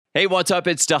Hey, what's up?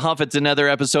 It's DeHuff. It's another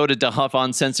episode of DeHuff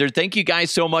Uncensored. Thank you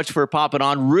guys so much for popping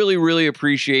on. Really, really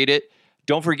appreciate it.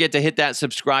 Don't forget to hit that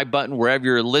subscribe button wherever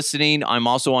you're listening. I'm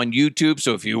also on YouTube,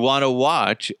 so if you want to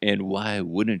watch, and why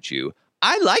wouldn't you?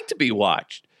 I like to be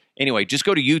watched. Anyway, just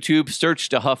go to YouTube, search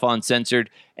DeHuff Uncensored,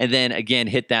 and then again,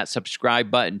 hit that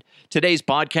subscribe button. Today's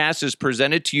podcast is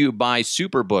presented to you by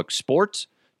Superbook Sports,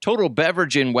 Total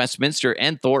Beverage in Westminster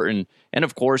and Thornton, and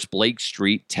of course, Blake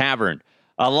Street Tavern.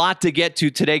 A lot to get to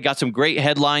today. Got some great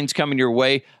headlines coming your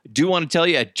way. Do want to tell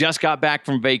you, I just got back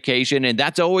from vacation, and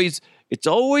it's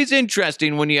always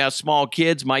interesting when you have small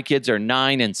kids. My kids are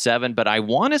 9 and 7, but I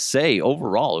want to say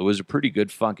overall, it was a pretty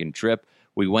good fucking trip.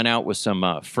 We went out with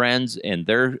some friends and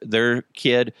their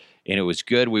kid, and it was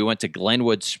good. We went to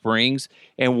Glenwood Springs,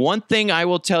 and one thing I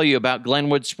will tell you about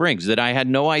Glenwood Springs that I had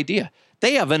no idea,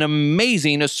 they have an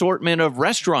amazing assortment of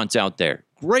restaurants out there.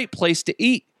 Great place to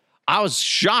eat. I was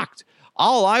shocked.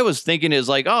 All I was thinking is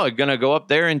like, oh, I'm going to go up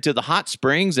there into the hot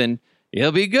springs and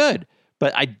it'll be good.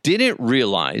 But I didn't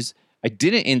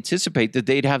anticipate that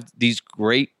they'd have these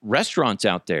great restaurants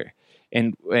out there.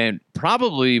 And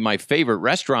probably my favorite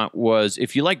restaurant was,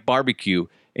 if you like barbecue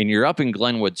and you're up in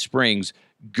Glenwood Springs,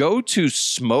 go to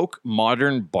Smoke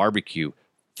Modern Barbecue.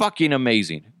 Fucking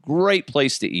amazing. Great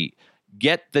place to eat.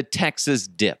 Get the Texas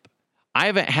dip. I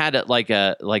haven't had it like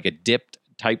a dipped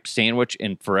type sandwich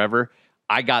in forever.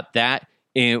 I got that,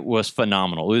 and it was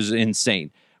phenomenal. It was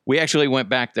insane. We actually went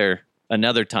back there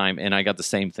another time, and I got the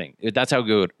same thing. That's how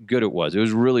good it was. It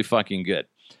was really fucking good.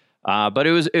 But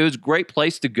it was a great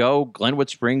place to go. Glenwood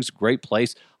Springs, great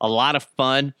place. A lot of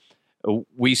fun.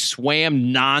 We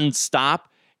swam nonstop.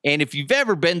 And if you've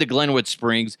ever been to Glenwood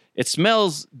Springs, it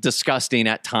smells disgusting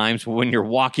at times. When you're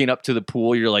walking up to the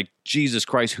pool, you're like, Jesus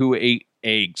Christ, who ate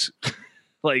eggs?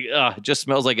 It just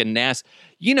smells like a nasty,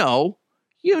 you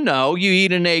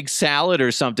eat an egg salad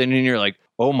or something and you're like,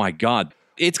 oh my God,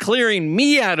 it's clearing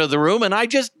me out of the room and I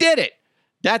just did it.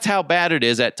 That's how bad it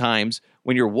is at times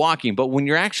when you're walking. But when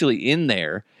you're actually in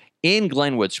there, in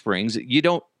Glenwood Springs,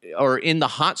 or in the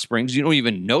hot springs, you don't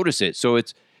even notice it. So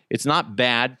it's not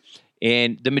bad.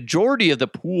 And the majority of the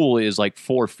pool is like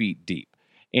 4 feet deep.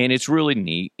 And it's really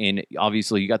neat. And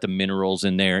obviously you got the minerals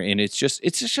in there. And it's just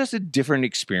a different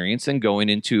experience than going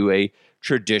into a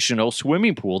traditional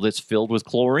swimming pool that's filled with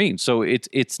chlorine. So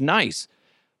it's nice.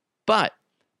 But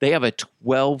they have a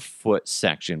 12-foot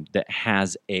section that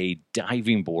has a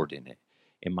diving board in it.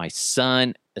 And my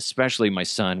son,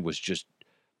 was just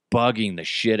bugging the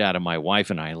shit out of my wife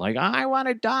and I, like, I want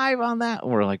to dive on that.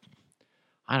 And we're like,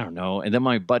 I don't know. And then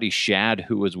my buddy Shad,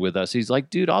 who was with us, he's like,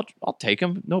 dude, I'll take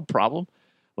him. No problem.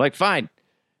 Like, fine.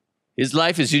 His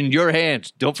life is in your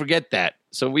hands. Don't forget that.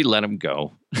 So we let him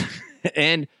go.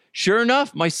 And sure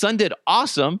enough, my son did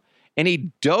awesome. And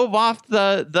he dove off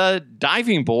the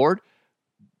diving board.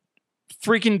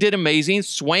 Freaking did amazing.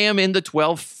 Swam in the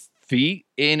 12 feet.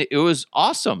 And it was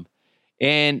awesome.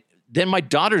 And then my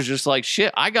daughter's just like,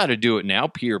 shit, I got to do it now.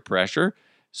 Peer pressure.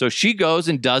 So she goes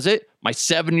and does it. My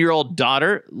 7-year-old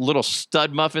daughter, little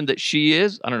stud muffin that she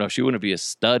is. I don't know, she wouldn't be a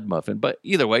stud muffin, but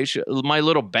either way, my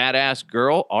little badass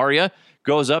girl, Aria,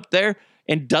 goes up there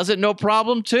and does it no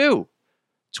problem too.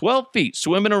 12 feet,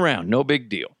 swimming around, no big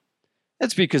deal.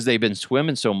 That's because they've been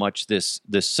swimming so much this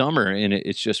summer, and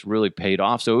it's just really paid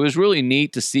off. So it was really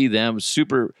neat to see them.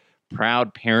 Super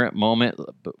proud parent moment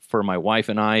for my wife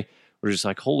and I. We're just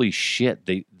like, holy shit,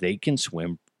 they can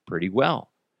swim pretty well.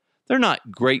 They're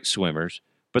not great swimmers,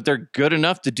 but they're good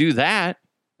enough to do that.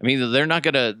 I mean, they're not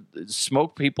going to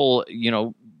smoke people,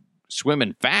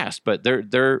 swimming fast, but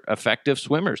they're effective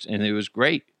swimmers, and it was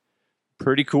great.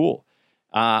 Pretty cool.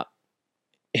 That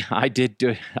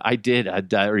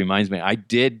reminds me, I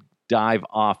did dive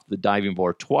off the diving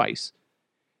board twice,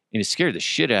 and it scared the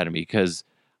shit out of me because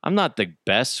I'm not the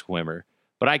best swimmer,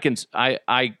 but I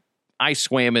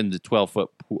swam in the 12-foot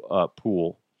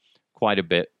pool quite a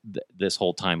bit this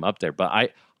whole time up there.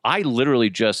 But I literally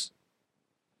just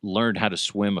learned how to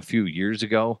swim a few years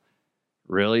ago,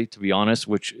 really, to be honest,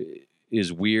 which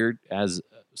is weird as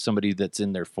somebody that's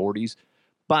in their 40s.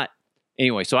 But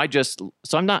anyway, so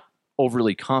I'm not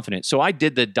overly confident. So I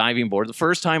did the diving board. The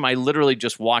first time I literally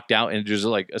just walked out and just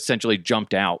like essentially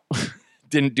jumped out.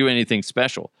 Didn't do anything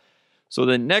special. So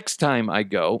the next time I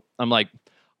go, I'm like,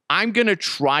 I'm going to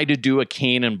try to do a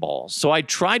cannonball. So I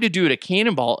try to do it a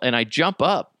cannonball and I jump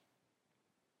up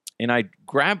and I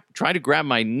try to grab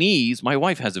my knees. My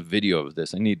wife has a video of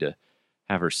this. I need to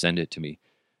have her send it to me.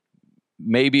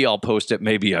 Maybe I'll post it.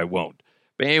 Maybe I won't.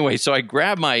 But anyway, so I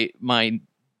grab my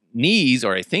knees,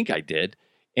 or I think I did,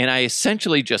 and I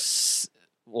essentially just,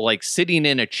 like sitting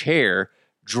in a chair,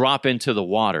 drop into the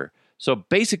water. So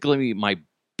basically my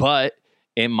butt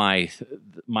and my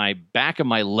back of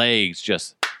my legs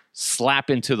just slap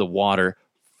into the water.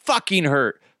 Fucking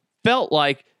hurt. Felt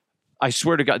like, I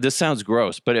swear to God, this sounds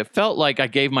gross, but it felt like I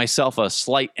gave myself a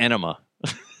slight enema.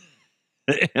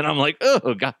 And I'm like,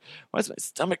 oh God, why is my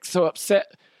stomach so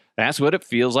upset? That's what it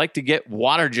feels like to get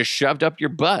water just shoved up your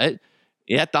butt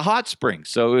at the hot spring.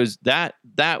 So it was that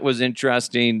was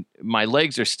interesting. My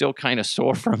legs are still kind of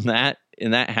sore from that.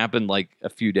 And that happened like a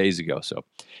few days ago. So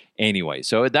anyway,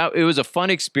 so it was a fun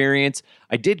experience.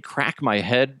 I did crack my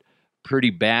head pretty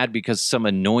bad because some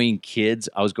annoying kids,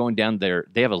 I was going down there.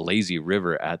 They have a lazy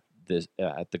river at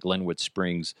the Glenwood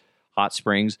Springs, hot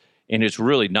springs. And it's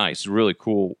really nice. It's a really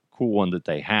cool one that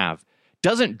they have.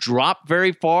 Doesn't drop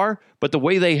very far, but the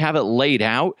way they have it laid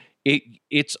out,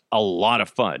 it's a lot of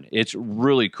fun. It's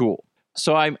really cool.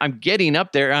 So I'm getting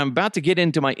up there. I'm about to get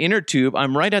into my inner tube.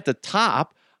 I'm right at the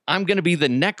top. I'm going to be the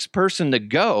next person to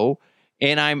go,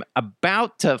 and I'm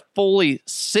about to fully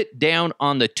sit down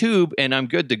on the tube, and I'm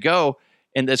good to go.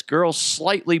 And this girl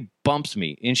slightly bumps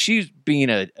me, and she's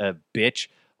being a bitch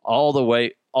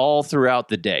all throughout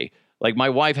the day. Like, my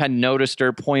wife had noticed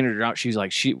her, pointed her out. She's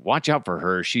like, watch out for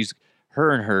her.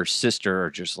 Her and her sister are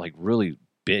just like really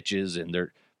bitches, and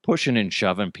they're pushing and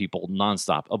shoving people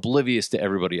nonstop, oblivious to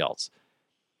everybody else.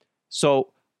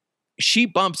 So she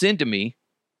bumps into me.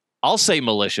 I'll say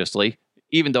maliciously,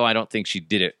 even though I don't think she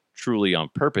did it truly on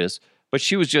purpose, but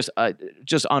she was just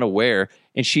unaware,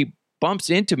 and she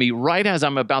bumps into me right as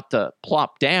I'm about to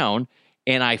plop down,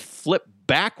 and I flip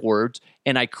backwards,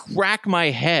 and I crack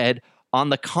my head on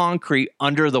the concrete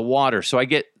under the water. So I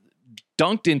get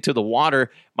dunked into the water.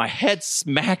 My head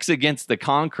smacks against the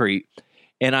concrete,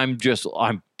 and I'm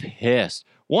pissed.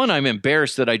 One, I'm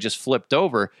embarrassed that I just flipped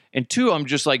over, and two, I'm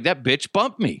just like, that bitch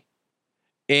bumped me.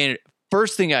 And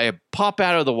first thing, I pop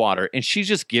out of the water, and she's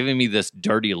just giving me this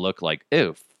dirty look like,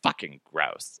 ew, fucking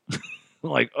gross.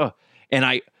 Like, oh.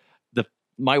 And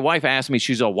my wife asked me,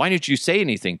 she's like, why didn't you say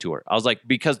anything to her? I was like,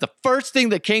 because the first thing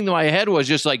that came to my head was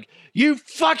just like, you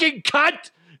fucking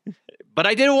cunt. But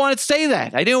I didn't want to say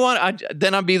that. I didn't want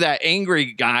then I'd be that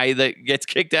angry guy that gets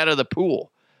kicked out of the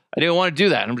pool. I didn't want to do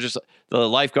that. The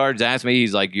lifeguards asked me,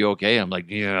 he's like, you okay? I'm like,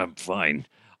 yeah, I'm fine.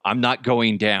 I'm not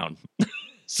going down.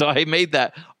 So I made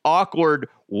that awkward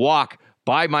walk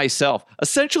by myself,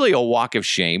 essentially a walk of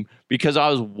shame, because I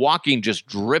was walking just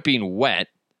dripping wet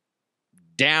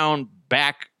down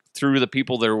back through the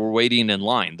people that were waiting in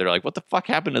line. They're like, what the fuck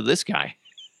happened to this guy?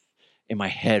 And my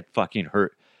head fucking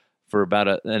hurt for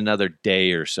about another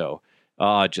day or so.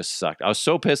 Oh, it just sucked. I was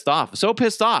so pissed off.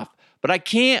 But I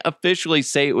can't officially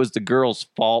say it was the girl's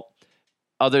fault,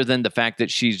 other than the fact that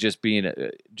she's just being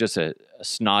a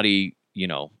snotty,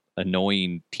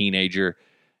 annoying teenager,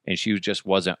 and she just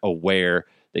wasn't aware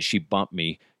that she bumped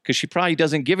me, because she probably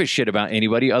doesn't give a shit about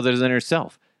anybody other than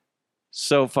herself.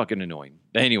 So fucking annoying.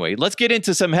 Anyway, let's get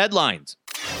into some headlines.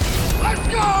 Let's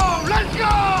go! Let's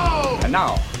go! And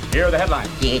now, here are the headlines.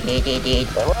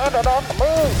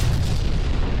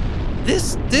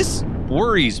 This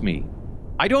worries me.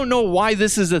 I don't know why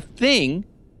this is a thing.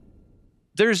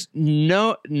 There's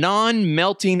no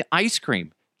non-melting ice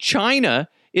cream. China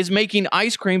is making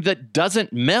ice cream that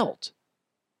doesn't melt.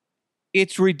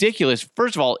 It's ridiculous.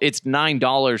 First of all, it's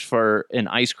 $9 for an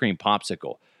ice cream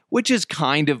popsicle, which is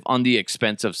kind of on the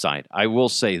expensive side. I will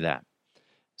say that.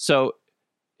 So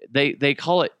they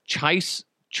call it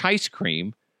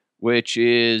Chicecream, which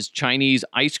is Chinese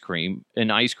ice cream,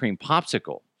 an ice cream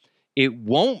popsicle. It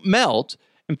won't melt.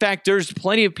 In fact, there's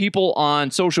plenty of people on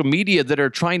social media that are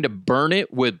trying to burn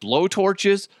it with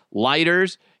blowtorches,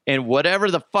 lighters, and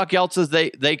whatever the fuck else is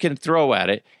they can throw at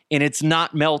it, and it's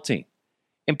not melting.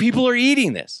 And people are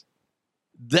eating this.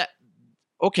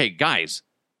 Okay, guys,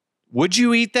 would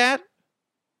you eat that?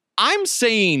 I'm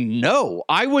saying no.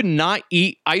 I would not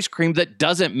eat ice cream that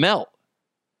doesn't melt.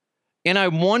 And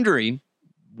I'm wondering,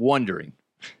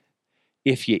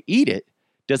 if you eat it,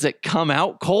 does it come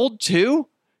out cold too?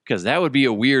 Because that would be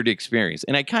a weird experience.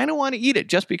 And I kind of want to eat it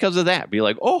just because of that. Be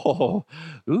like, oh,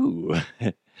 ooh,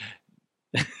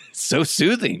 so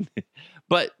soothing.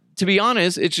 But to be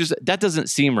honest, it's just, that doesn't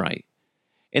seem right.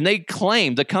 And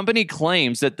the company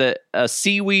claims that the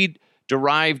seaweed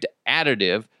derived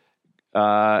additive,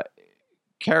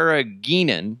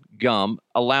 carrageenan gum,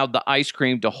 allowed the ice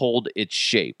cream to hold its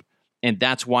shape. And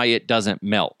that's why it doesn't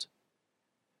melt.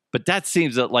 But that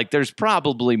seems like there's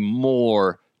probably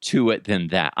more to it than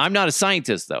that. I'm not a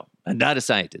scientist, though. I'm not a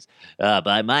scientist.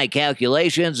 By my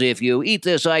calculations, if you eat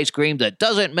this ice cream that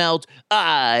doesn't melt,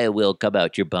 I will come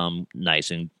out your bum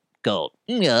nice and cold.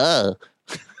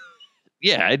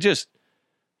 Yeah, just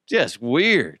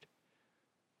weird.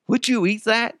 Would you eat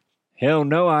that? Hell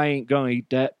no, I ain't gonna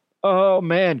eat that. Oh,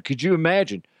 man, could you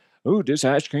imagine? Ooh, this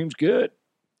ice cream's good.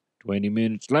 20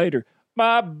 minutes later,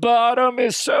 my bottom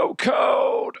is so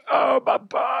cold. Oh, my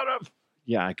bottom.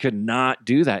 Yeah, I could not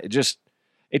do that.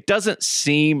 It doesn't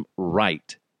seem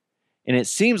right. And it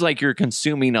seems like you're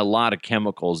consuming a lot of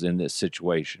chemicals in this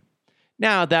situation.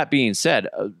 Now, that being said,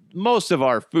 most of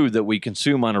our food that we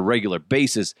consume on a regular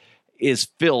basis is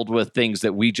filled with things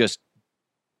that we just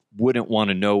wouldn't want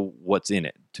to know what's in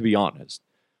it, to be honest.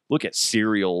 Look at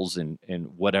cereals and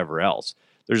whatever else.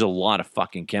 There's a lot of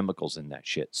fucking chemicals in that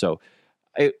shit. So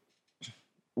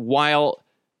while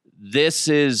this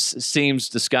seems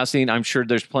disgusting, I'm sure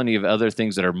there's plenty of other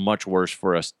things that are much worse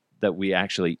for us that we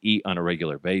actually eat on a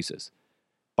regular basis.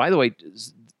 By the way,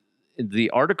 the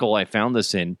article I found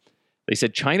this in, they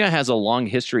said China has a long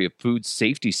history of food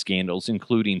safety scandals,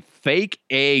 including fake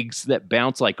eggs that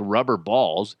bounce like rubber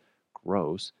balls,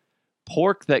 gross,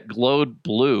 pork that glowed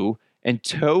blue, and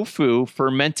tofu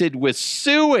fermented with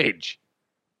sewage.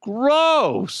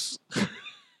 Gross.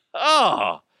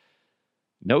 Oh.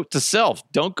 Note to self,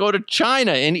 don't go to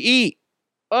China and eat.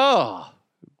 Oh,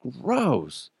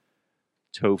 gross.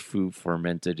 Tofu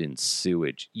fermented in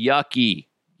sewage. Yucky.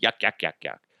 Yuck, yuck, yuck,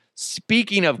 yuck.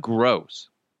 Speaking of gross,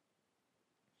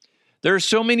 there are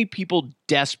so many people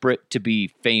desperate to be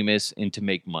famous and to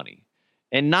make money,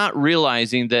 and not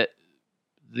realizing that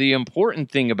the important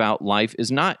thing about life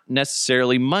is not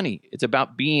necessarily money. It's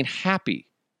about being happy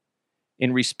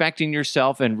and respecting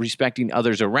yourself and respecting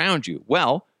others around you.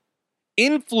 Well,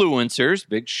 influencers,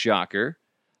 big shocker,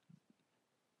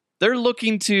 they're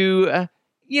looking to,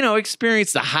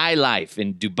 experience the high life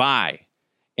in Dubai.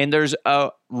 And there's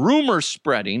a rumor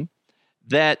spreading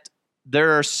that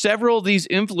there are several of these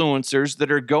influencers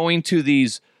that are going to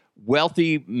these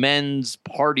wealthy men's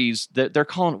parties that they're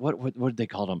calling, what did they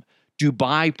call them?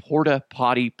 Dubai Porta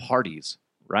Potty parties,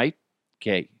 right?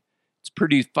 Okay. It's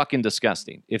pretty fucking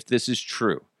disgusting if this is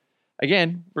true.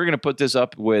 Again, we're going to put this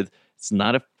up with, it's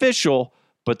not official,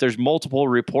 but there's multiple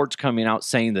reports coming out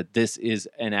saying that this is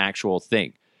an actual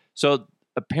thing. So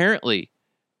apparently,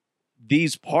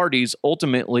 these parties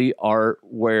ultimately are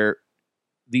where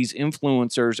these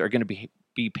influencers are going to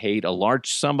be paid a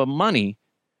large sum of money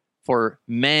for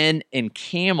men and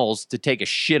camels to take a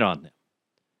shit on them.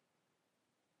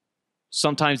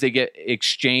 Sometimes they get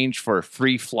exchanged for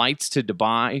free flights to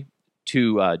Dubai,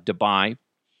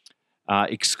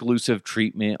 exclusive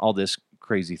treatment, all this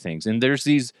crazy things. And there's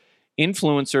these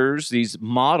influencers, these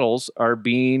models are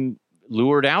being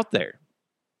lured out there.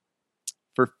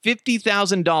 For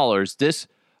 $50,000, this,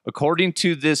 according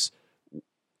to this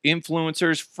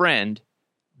influencer's friend,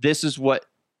 this is what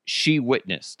she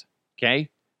witnessed, okay?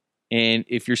 And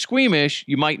if you're squeamish,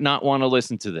 you might not want to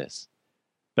listen to this.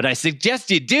 But I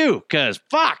suggest you do, because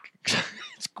fuck,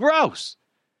 it's gross.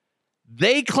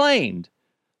 They claimed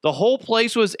the whole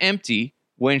place was empty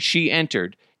when she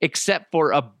entered, except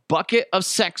for a bucket of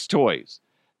sex toys.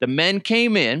 The men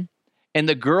came in, and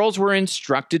the girls were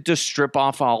instructed to strip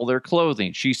off all their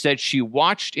clothing. She said she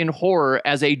watched in horror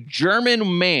as a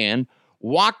German man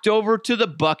walked over to the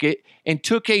bucket and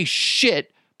took a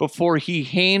shit before he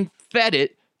hand-fed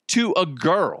it to a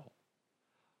girl.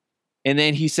 And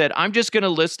then he said, I'm just going to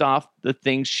list off the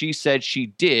things she said she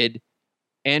did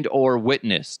and or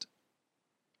witnessed.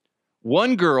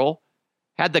 One girl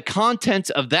had the contents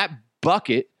of that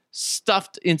bucket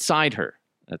stuffed inside her.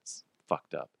 That's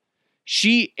fucked up.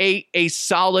 She ate a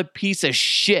solid piece of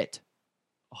shit.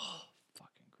 Oh,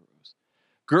 fucking gross.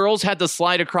 Girls had to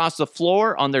slide across the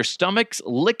floor on their stomachs,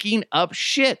 licking up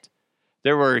shit.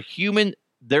 There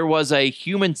was a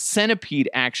human centipede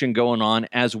action going on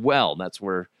as well. That's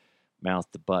where mouth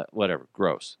to butt, whatever,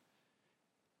 gross.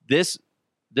 This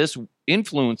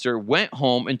influencer went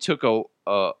home and took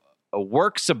a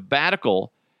work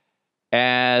sabbatical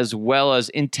as well as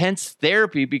intense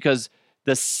therapy because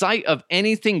the sight of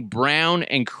anything brown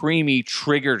and creamy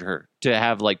triggered her to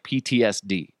have like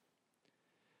PTSD.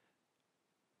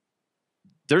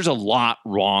 There's a lot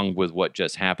wrong with what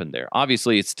just happened there.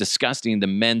 Obviously, it's disgusting, the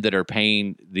men that are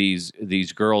paying these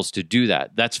girls to do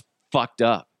that. That's fucked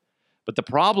up. But the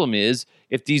problem is,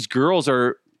 if these girls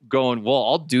are going, well,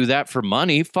 I'll do that for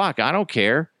money. Fuck, I don't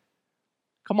care.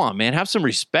 Come on, man. Have some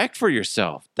respect for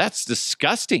yourself. That's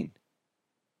disgusting.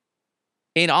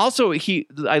 And also,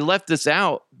 I left this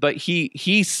out, but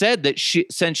he said that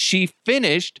since she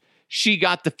finished, she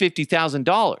got the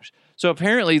 $50,000. So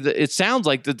apparently, it sounds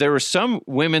like that there were some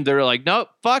women that are like, no,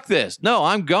 fuck this. No,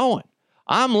 I'm going.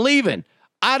 I'm leaving.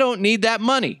 I don't need that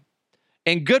money.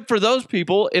 And good for those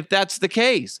people if that's the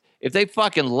case. If they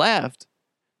fucking left.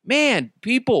 Man,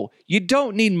 people, you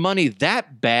don't need money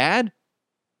that bad.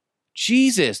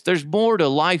 Jesus, there's more to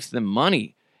life than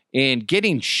money. and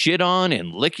getting shit on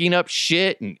and licking up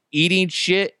shit and eating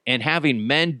shit and having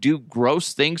men do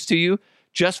gross things to you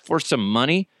just for some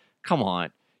money? Come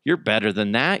on. You're better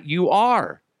than that. You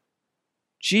are.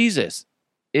 Jesus.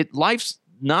 Life's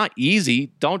not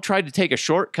easy. Don't try to take a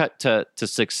shortcut to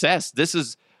success. This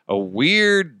is a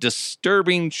weird,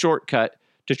 disturbing shortcut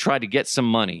to try to get some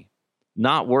money.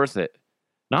 Not worth it.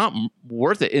 Not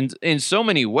worth it in so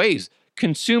many ways.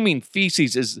 Consuming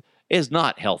feces is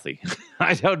not healthy.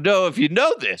 I don't know if you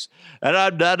know this, and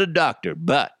I'm not a doctor,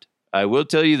 but I will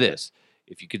tell you this.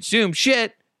 If you consume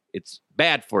shit, it's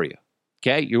bad for you.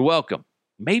 Okay? You're welcome.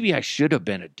 Maybe I should have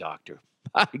been a doctor.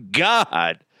 My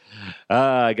God.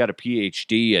 I got a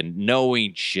PhD in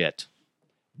knowing shit.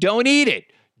 Don't eat it.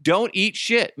 Don't eat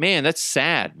shit. Man, that's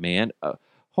sad, man.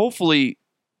 Hopefully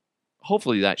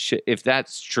that shit, if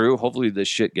that's true, hopefully this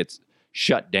shit gets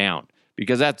shut down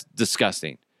because that's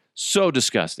disgusting. So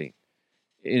disgusting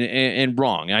and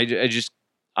wrong. I just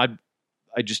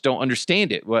don't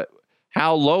understand it.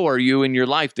 How low are you in your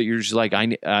life that you're just like,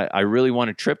 I really want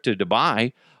a trip to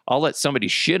Dubai. I'll let somebody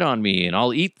shit on me and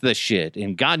I'll eat the shit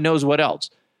and God knows what else.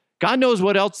 God knows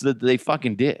what else that they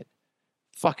fucking did.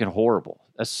 Fucking horrible.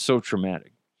 That's so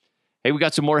traumatic. Hey, we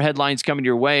got some more headlines coming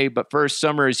your way, but first,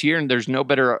 summer is here and there's no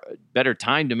better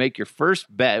time to make your first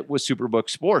bet with Superbook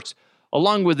Sports.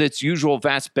 Along with its usual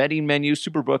vast betting menu,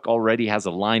 Superbook already has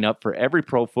a lineup for every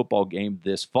pro football game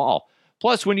this fall.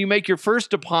 Plus, when you make your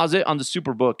first deposit on the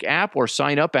Superbook app or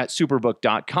sign up at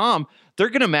superbook.com, they're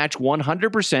going to match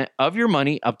 100% of your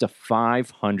money up to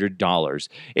 $500.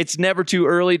 It's never too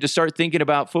early to start thinking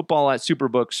about football at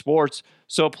Superbook Sports,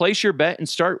 so place your bet and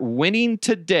start winning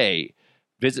today.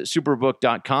 Visit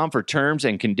superbook.com for terms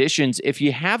and conditions. If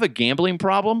you have a gambling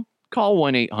problem, call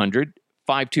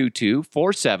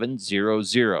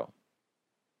 1-800-522-4700.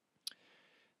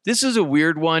 This is a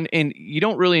weird one, and you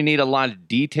don't really need a lot of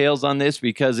details on this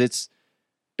because it's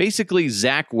basically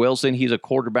Zach Wilson. He's a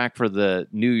quarterback for the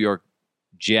New York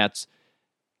Jets.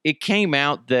 It came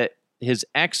out that his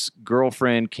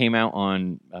ex-girlfriend came out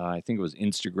on, I think it was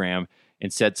Instagram,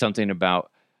 and said something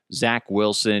about Zach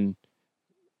Wilson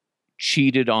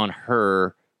cheated on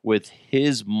her with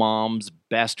his mom's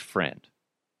best friend.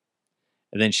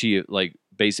 And then she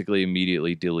basically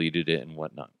immediately deleted it and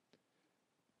whatnot.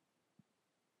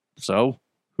 So,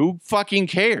 who fucking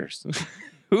cares?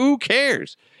 Who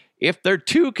cares? If they're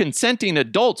two consenting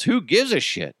adults, who gives a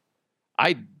shit?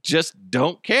 I just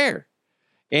don't care.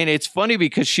 And it's funny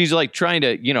because she's trying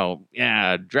to,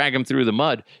 drag him through the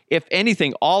mud. If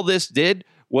anything, all this did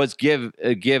was give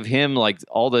him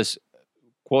all this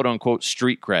quote unquote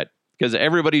street cred because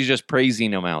everybody's just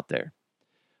praising him out there.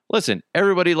 Listen,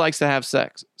 everybody likes to have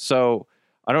sex. So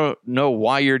I don't know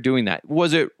why you're doing that.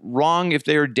 Was it wrong if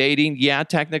they were dating? Yeah,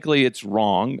 technically it's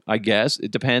wrong, I guess.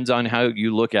 It depends on how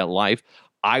you look at life.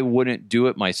 I wouldn't do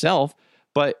it myself.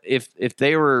 But if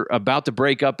they were about to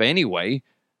break up anyway,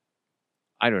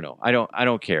 I don't know. I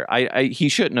don't care. He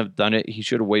shouldn't have done it. He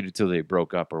should have waited till they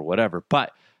broke up or whatever.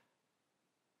 But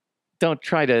don't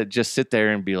try to just sit there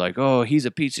and be like, oh, he's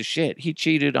a piece of shit. He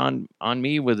cheated on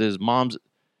me with his mom's,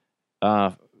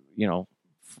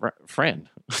 friend.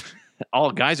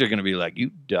 All guys are going to be like,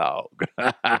 you dog.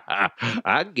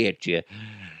 I get you.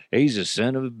 He's a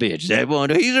son of a bitch. That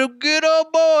one, he's a good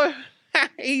old boy.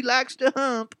 He likes to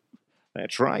hump.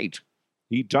 That's right.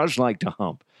 He does like to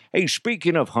hump. Hey,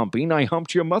 speaking of humping, I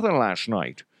humped your mother last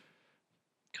night.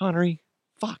 Connery,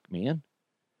 fuck, man.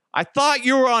 I thought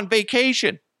you were on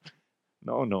vacation.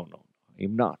 No,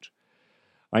 I'm not.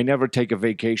 I never take a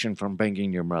vacation from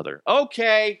banging your mother.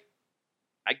 Okay.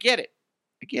 I get it.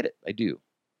 I do.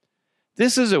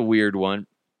 This is a weird one.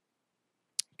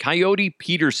 Coyote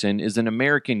Peterson is an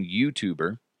American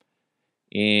YouTuber,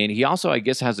 and he also, I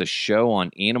guess, has a show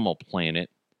on Animal Planet.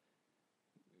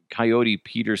 Coyote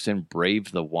Peterson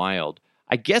Brave the Wild.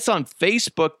 I guess on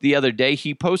Facebook the other day,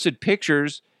 he posted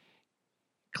pictures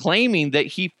claiming that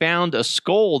he found a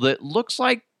skull that looks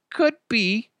like could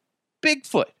be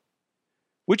Bigfoot,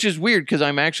 which is weird because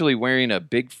I'm actually wearing a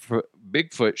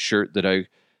Bigfoot shirt that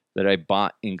I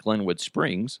bought in Glenwood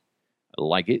Springs. I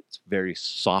like it. It's very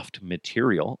soft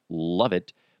material. Love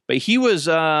it. But he was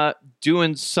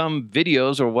doing some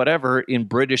videos or whatever in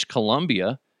British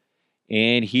Columbia,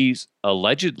 and he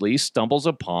allegedly stumbles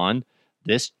upon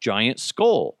this giant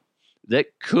skull that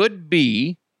could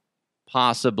be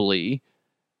possibly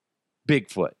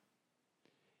Bigfoot.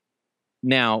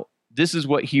 Now, this is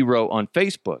what he wrote on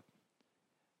Facebook.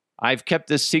 I've kept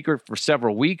this secret for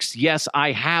several weeks. Yes,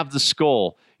 I have the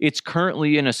skull. It's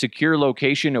currently in a secure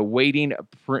location awaiting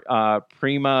a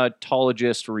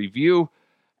primatologist review.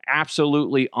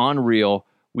 Absolutely unreal.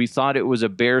 We thought it was a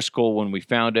bear skull when we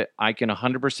found it. I can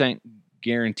 100%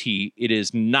 guarantee it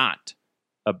is not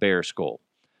a bear skull.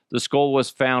 The skull was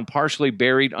found partially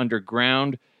buried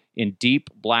underground in deep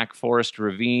Black Forest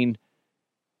ravine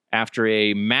after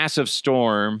a massive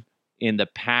storm in the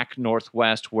Pac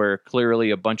Northwest, where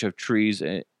clearly a bunch of trees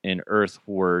and earth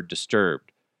were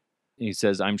disturbed. He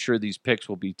says, I'm sure these pics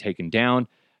will be taken down,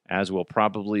 as will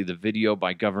probably the video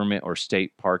by government or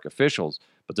state park officials.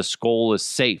 But the skull is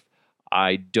safe.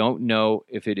 I don't know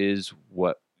if it is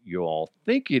what you all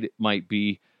think it might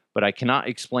be, but I cannot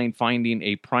explain finding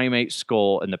a primate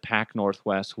skull in the Pac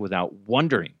Northwest without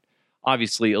wondering,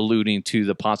 obviously alluding to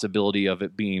the possibility of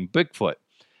it being Bigfoot.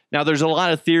 Now, there's a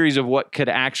lot of theories of what could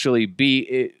actually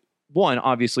be. One,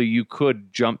 obviously, you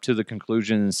could jump to the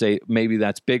conclusion and say maybe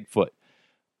that's Bigfoot.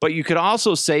 But you could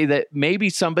also say that maybe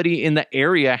somebody in the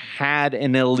area had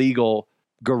an illegal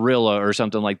gorilla or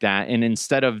something like that, and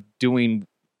instead of doing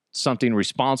something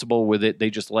responsible with it, they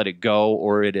just let it go,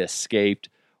 or it escaped,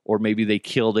 or maybe they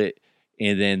killed it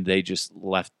and then they just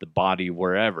left the body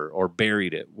wherever or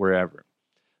buried it wherever.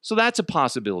 So that's a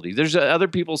possibility. There's other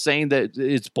people saying that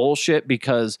it's bullshit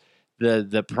because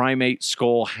the primate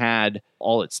skull had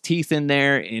all its teeth in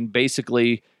there, and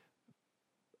basically,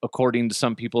 according to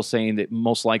some people, saying that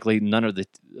most likely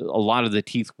a lot of the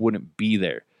teeth wouldn't be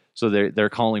there. So they're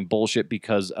calling bullshit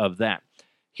because of that.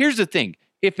 Here's the thing.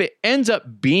 If it ends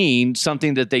up being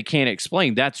something that they can't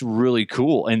explain, that's really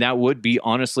cool. And that would be,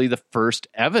 honestly, the first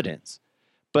evidence.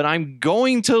 But I'm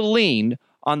going to lean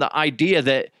on the idea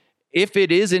that if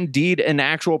it is indeed an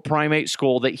actual primate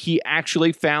skull that he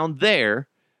actually found there,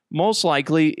 most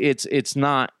likely it's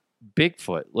not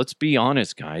Bigfoot. Let's be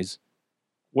honest, guys.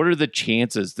 What are the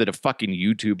chances that a fucking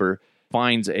YouTuber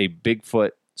finds a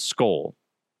Bigfoot skull?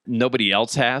 Nobody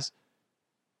else has.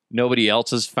 Nobody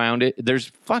else has found it. There's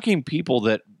fucking people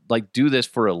that like do this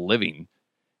for a living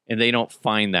and they don't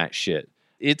find that shit.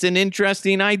 It's an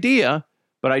interesting idea,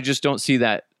 but I just don't see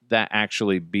that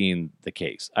actually being the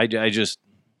case.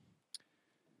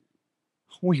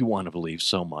 We want to believe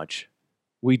so much.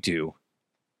 We do.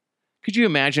 Could you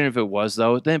imagine if it was,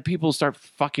 though? Then people start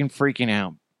fucking freaking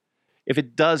out. If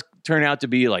it does turn out to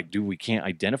be like, dude, we can't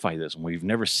identify this, and we've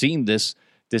never seen this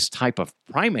type of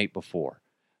primate before,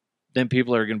 then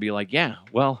people are going to be like, yeah,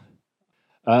 well,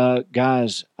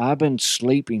 guys, I've been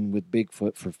sleeping with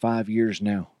Bigfoot for 5 years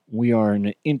now. We are in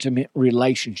an intimate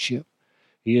relationship.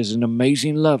 He is an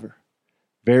amazing lover,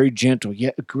 very gentle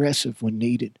yet aggressive when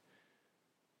needed.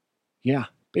 Yeah,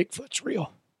 Bigfoot's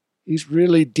real. He's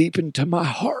really deep into my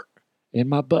heart and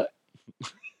my butt.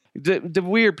 The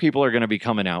weird people are going to be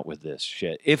coming out with this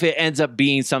shit if it ends up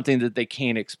being something that they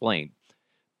can't explain.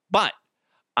 But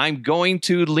I'm going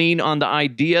to lean on the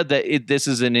idea that this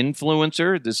is an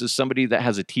influencer. This is somebody that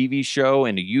has a TV show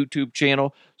and a YouTube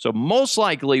channel. So most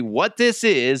likely what this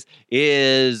is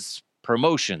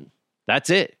promotion. That's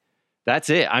it.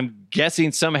 I'm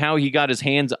guessing somehow he got his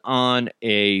hands on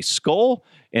a skull,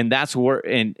 and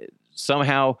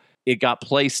somehow it got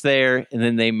placed there, and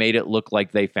then they made it look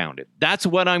like they found it. That's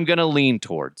what I'm going to lean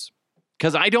towards,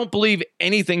 because I don't believe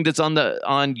anything that's on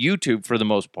YouTube for the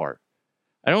most part.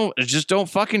 I just don't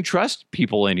fucking trust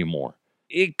people anymore.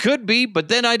 It could be, but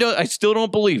then I still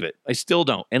don't believe it. I still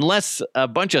don't. Unless a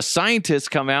bunch of scientists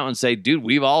come out and say, dude,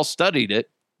 we've all studied it.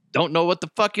 Don't know what the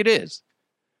fuck it is.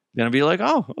 Then I'll be like,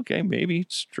 oh, okay, maybe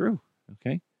it's true.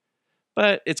 Okay.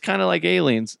 But it's kind of like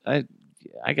aliens. I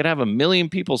could have a million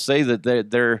people say that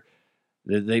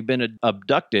they've been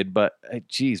abducted, but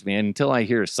geez, man, until I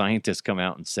hear a scientist come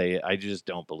out and say it, I just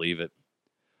don't believe it.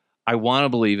 I want to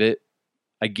believe it.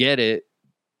 I get it.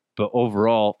 But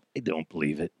overall, I don't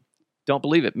believe it. Don't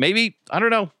believe it. Maybe, I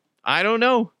don't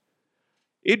know.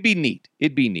 It'd be neat.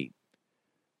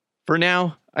 For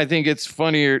now, I think it's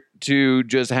funnier to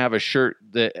just have a shirt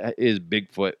that is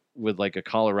Bigfoot with like a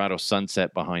Colorado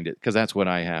sunset behind it, because that's what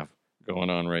I have going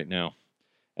on right now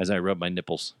as I rub my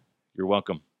nipples. You're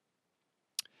welcome.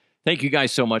 Thank you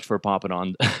guys so much for popping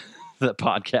on the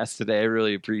podcast today. I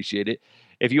really appreciate it.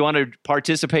 If you want to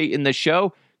participate in the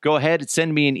show, go ahead and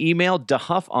send me an email,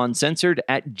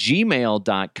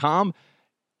 dehuffuncensored@gmail.com.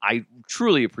 I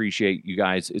truly appreciate you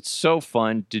guys. It's so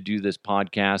fun to do this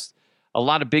podcast. A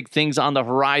lot of big things on the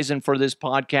horizon for this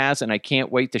podcast, and I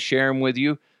can't wait to share them with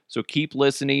you. So keep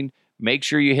listening. Make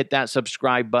sure you hit that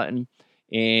subscribe button.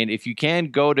 And if you can,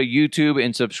 go to YouTube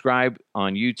and subscribe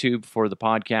on YouTube for the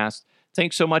podcast.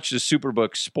 Thanks so much to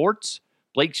Superbook Sports,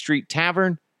 Blake Street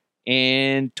Tavern,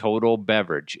 and Total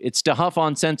Beverage. It's DeHuff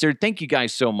Uncensored. Thank you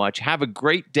guys so much. Have a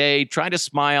great day. Try to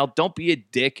smile. Don't be a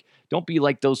dick. Don't be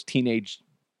like those teenage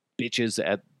bitches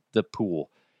at the pool.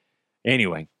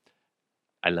 Anyway,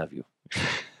 I love you.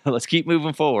 Let's keep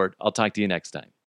moving forward. I'll talk to you next time.